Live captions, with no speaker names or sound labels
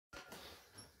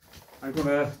I'm going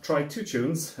to try two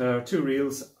tunes, two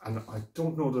reels, and I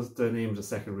don't know the name of the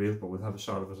second reel, but we'll have a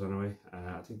shot of it anyway.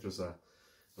 I think there's a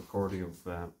recording of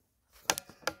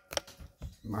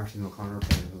Martin O'Connor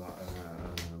playing a lot,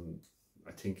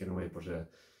 I think in a way, but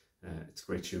it's a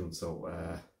great tune, so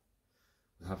we'll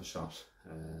have a shot.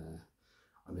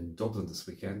 I'm in Dublin this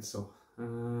weekend, so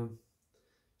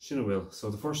Shinna will. So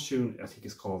the first tune I think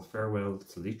is called Farewell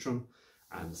to Leitrim,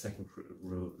 and the second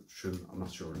tune, I'm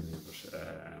not sure the name of it,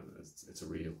 it's a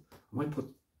reel. I might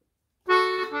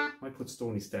put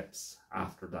Stony Steps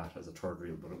after that as a third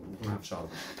reel, but we're going to have a shot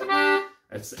of it.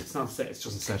 It's not set, it's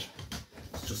just a set.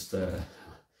 It's just,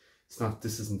 it's not,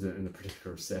 this isn't in a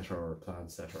particular set or a planned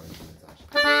set or anything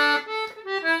like that.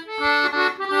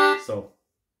 So,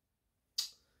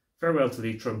 Farewell to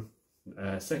Leitrim,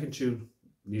 second tune,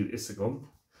 Níl Isagum,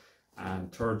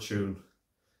 and third tune,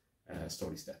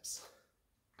 Stony Steps.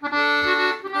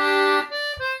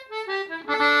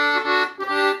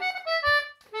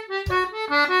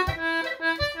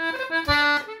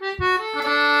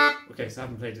 Okay, so I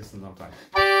haven't played this in a long time.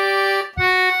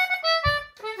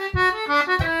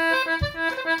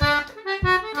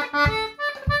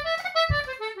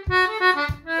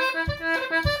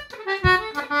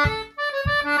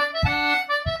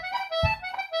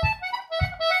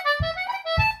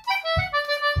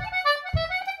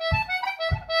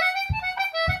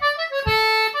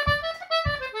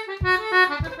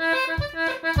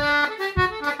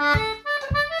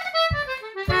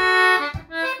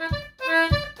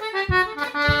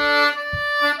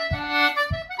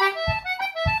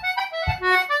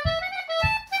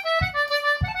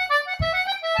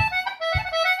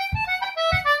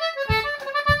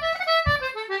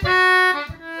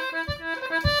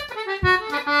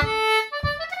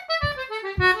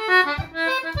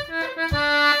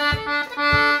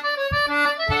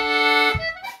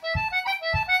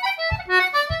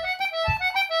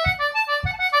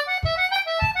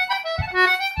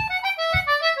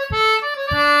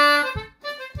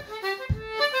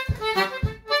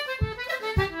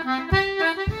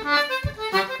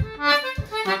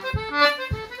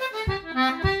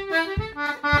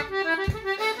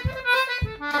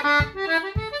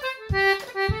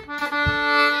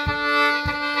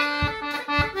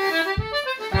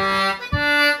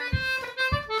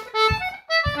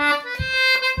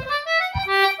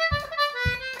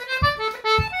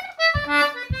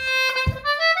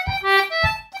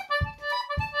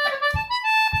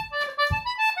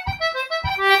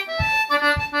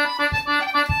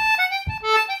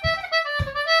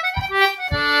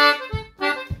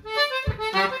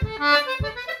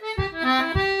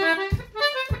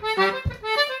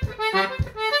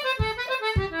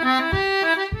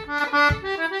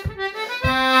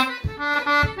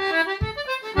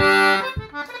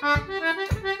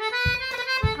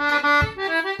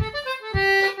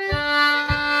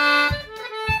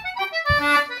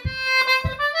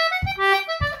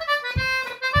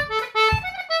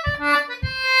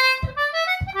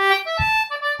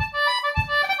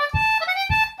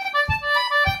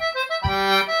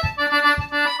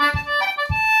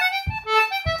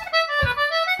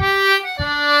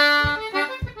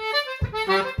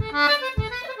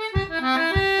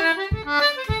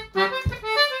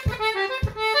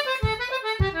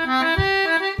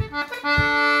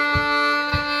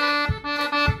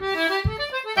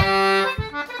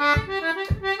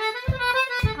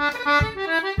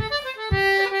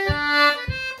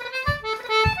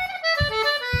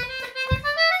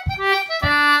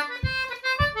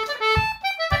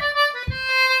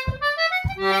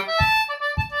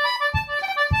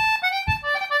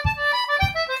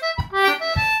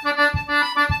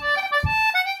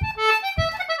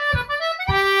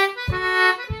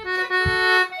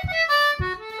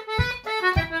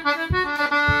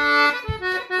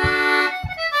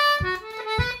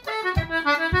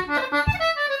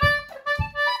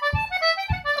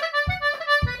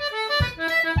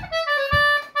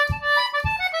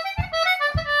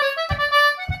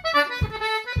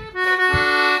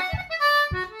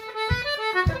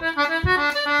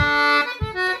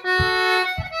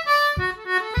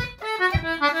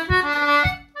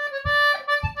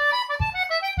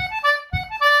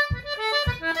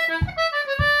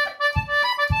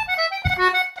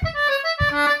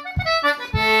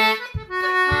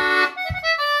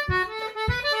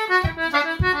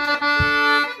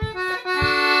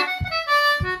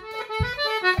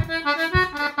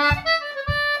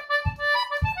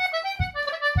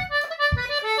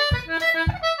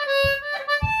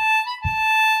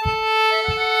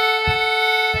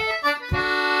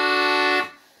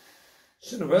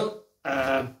 Well,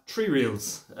 three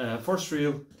reels. First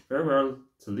reel, Farewell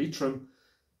to Leitrim.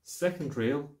 Second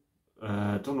reel,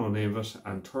 don't know the name of it,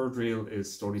 and third reel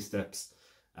is Stony Steps,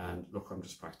 and look, I'm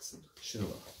just practicing.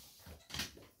 Shinawell.